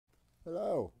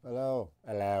Hello, hello,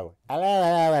 hello, hello,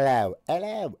 hello,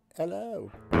 hello, hello,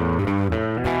 hello.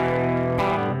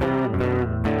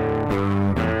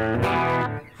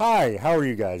 Hi, how are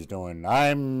you guys doing?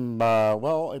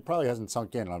 Well, it probably hasn't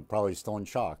sunk in. I'm probably still in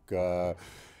shock. You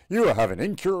have an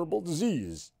incurable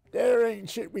disease. There ain't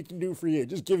shit we can do for you.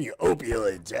 Just give you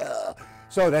opioids.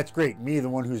 So that's great. Me, the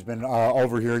one who's been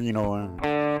over here,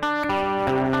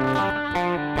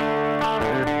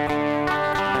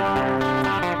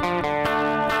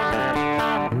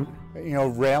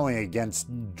 railing against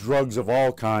drugs of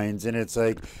all kinds, and it's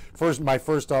like, my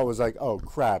first thought was like, oh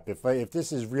crap, if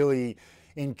this is really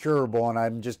incurable and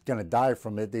I'm just gonna die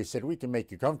from it. They said we can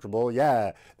make you comfortable.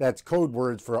 Yeah, that's code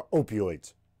words for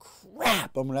opioids.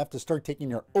 Crap, I'm gonna have to start taking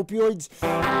your opioids.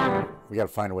 We got to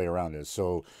find a way around this.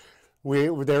 So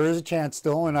there is a chance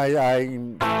still, and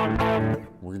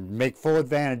we make full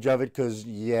advantage of it, because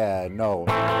yeah, no,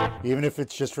 even if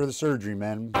it's just for the surgery,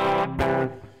 man,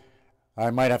 I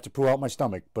might have to poo out my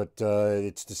stomach, but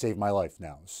it's to save my life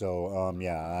now. So,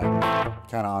 yeah, I'm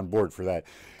kind of on board for that.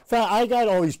 In fact, I got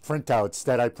all these printouts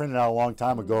that I printed out a long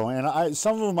time ago, and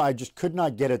some of them I just could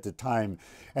not get at the time.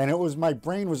 And it was, my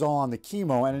brain was all on the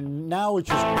chemo, and now it's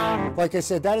just, like I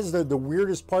said, that is the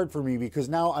weirdest part for me, because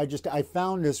now I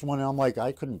found this one, and I'm like,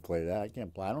 I couldn't play that. I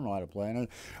can't play. I don't know how to play. And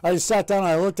I just sat down, and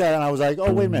I looked at it, and I was like,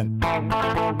 oh, wait a minute.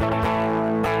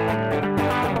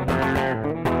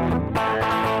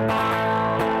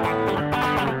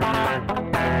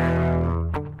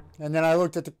 And then I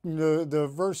looked at the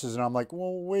verses, and I'm like,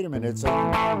 well, wait a minute. It's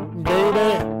like,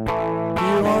 baby,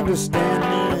 you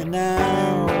understand me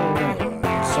now.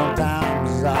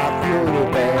 Sometimes I feel a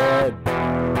little bad.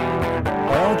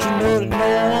 Don't you know that no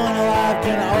one alive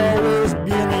can always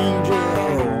be an angel?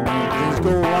 When things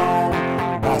go wrong,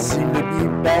 I seem to be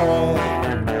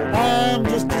bad. I'm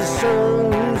just a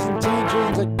soul whose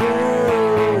intentions are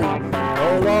good.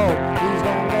 Oh Lord, please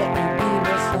don't let me be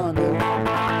misunderstood.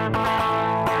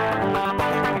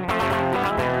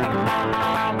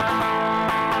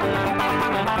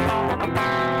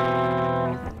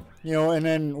 And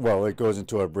then, well, it goes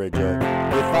into a bridge. If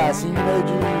I seem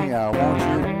edgy, I want you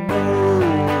to know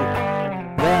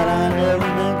that I never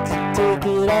meant to take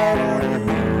it out on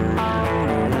you.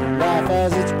 Life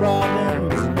has its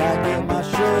problems, and I get my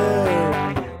share.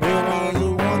 And there's the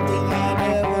one thing I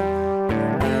never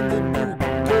mean to do,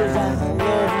 because I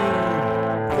love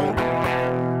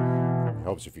you. It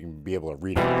helps if you can be able to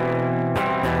read it.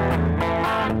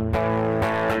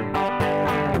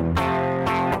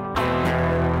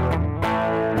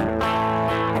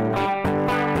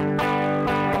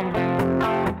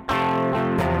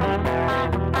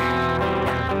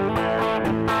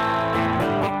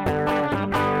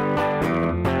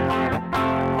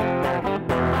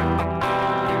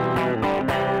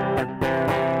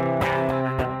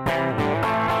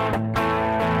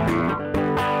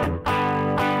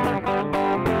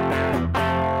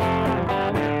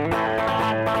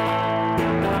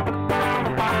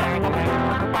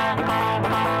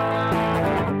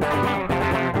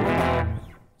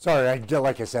 Sorry,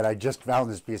 like I said, I just found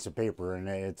this piece of paper, and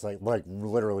it's like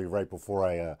literally right before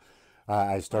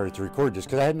I started to record this,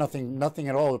 because I had nothing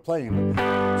at all to play.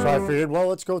 So I figured, well,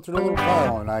 let's go through the little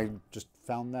pile, and I just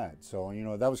found that. So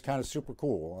that was kind of super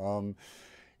cool.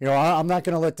 I'm not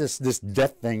gonna let this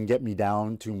death thing get me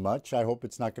down too much. I hope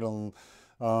it's not gonna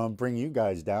bring you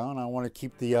guys down. I want to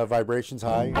keep the vibrations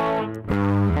high.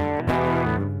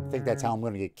 I think that's how I'm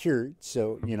gonna get cured.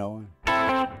 So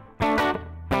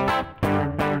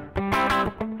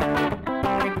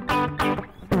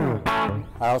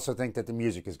I also think that the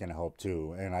music is going to help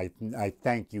too, and I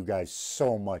thank you guys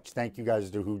so much. Thank you guys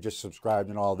who just subscribed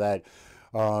and all that.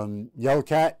 Yellow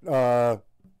Cat, the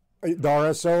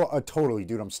RSO, totally,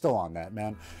 dude. I'm still on that,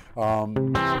 man.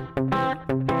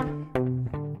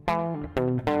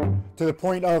 To the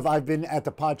point of, I've been at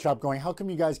the pot shop going, how come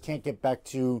you guys can't get back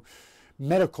to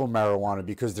medical marijuana?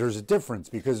 Because there's a difference.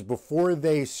 Because before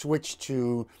they switched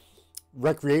to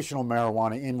recreational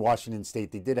marijuana in Washington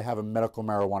State, they did have a medical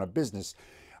marijuana business.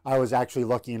 I was actually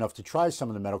lucky enough to try some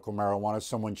of the medical marijuana.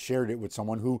 Someone shared it with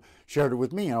someone who shared it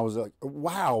with me, and I was like,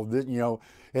 wow,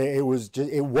 it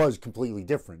was completely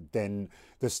different than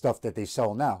the stuff that they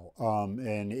sell now.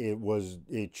 And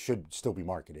it should still be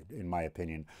marketed, in my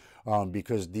opinion,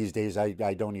 because these days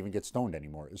I don't even get stoned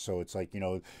anymore. So it's like,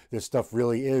 this stuff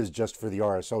really is just for the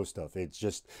RSO stuff. It's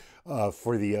just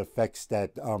for the effects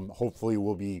that hopefully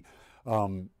will be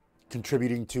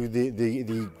contributing to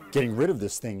the getting rid of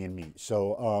this thing in me.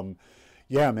 So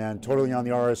yeah, man, totally on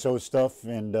the RSO stuff.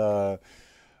 And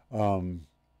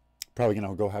Probably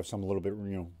gonna go have some a little bit,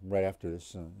 right after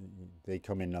this. They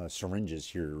come in syringes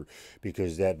here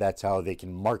because that's how they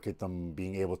can market them,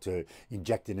 being able to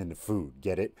inject it into food.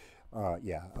 Get it?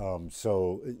 Yeah.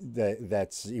 So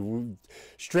that's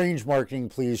strange marketing,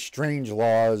 please. Strange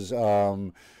laws.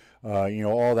 All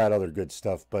that other good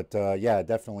stuff. But yeah,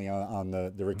 definitely on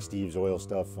the Rick Steves oil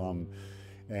stuff.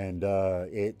 And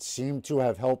it seemed to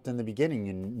have helped in the beginning,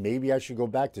 and maybe I should go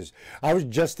back to this. I was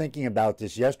just thinking about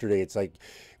this yesterday. It's like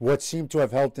what seemed to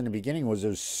have helped in the beginning was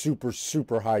those super,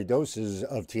 super high doses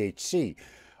of THC.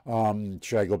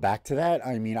 Should I go back to that?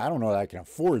 I mean, I don't know that I can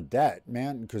afford that,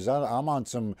 man, because I'm on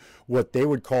some what they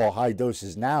would call high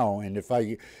doses now, and if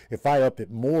I up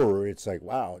it more, it's like,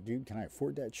 wow, dude, can I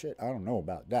afford that shit? I don't know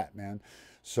about that, man.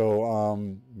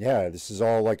 So yeah, this is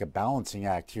all like a balancing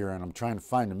act here, and I'm trying to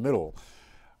find the middle.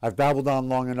 I've babbled on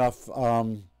long enough.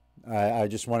 I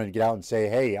just wanted to get out and say,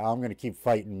 hey, I'm going to keep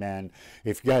fighting, man.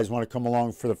 If you guys want to come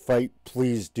along for the fight,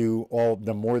 please do. All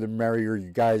the more the merrier.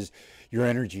 You guys, your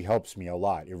energy helps me a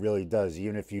lot. It really does.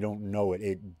 Even if you don't know it,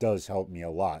 it does help me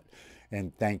a lot.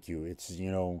 And thank you. It's,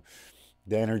 the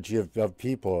energy of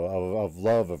people, of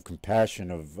love, of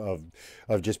compassion,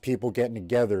 of just people getting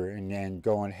together and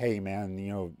going, hey,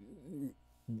 man,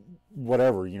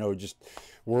 whatever, just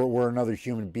we're another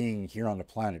human being here on the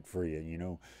planet for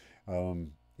you.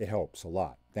 It helps a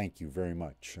lot. Thank you very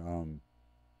much.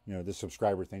 The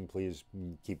subscriber thing, please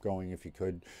keep going if you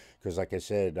could, because like I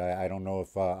said, I don't know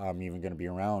if I'm even going to be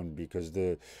around, because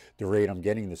the rate I'm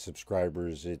getting the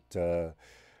subscribers, they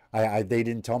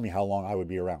didn't tell me how long I would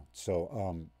be around,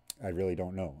 so I really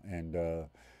don't know, and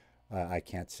I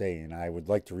can't say, and I would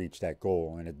like to reach that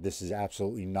goal. And this is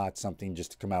absolutely not something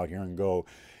just to come out here and go,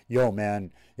 yo,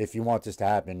 man, if you want this to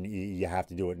happen, you have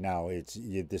to do it now.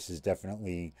 This is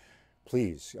definitely,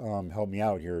 please help me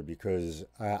out here, because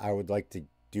I would like to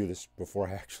do this before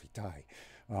I actually die.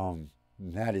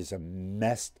 That is a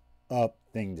messed up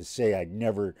thing to say. I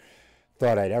never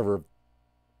thought I'd ever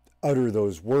utter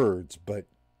those words, but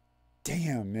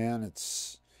damn, man,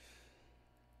 it's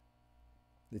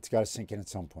got to sink in at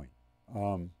some point.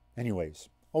 Anyways,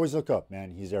 always look up,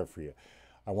 man. He's there for you.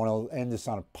 I want to end this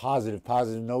on a positive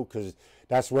note, because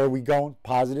that's where we going.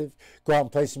 Positive. Go out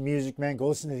and play some music, man. Go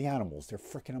listen to the Animals. They're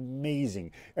freaking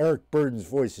amazing. Eric Burden's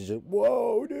voice is just,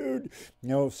 whoa, dude.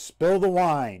 Spill the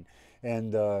wine.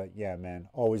 And yeah, man,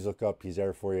 always look up. He's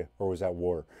there for you. Or was that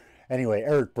War? Anyway,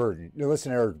 Eric Burden.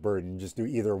 Listen to Eric Burden. Just do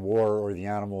either War or the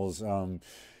Animals.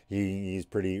 He's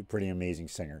pretty amazing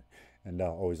singer. And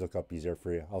always look up. He's there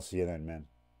for you. I'll see you then, man.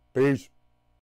 Peace.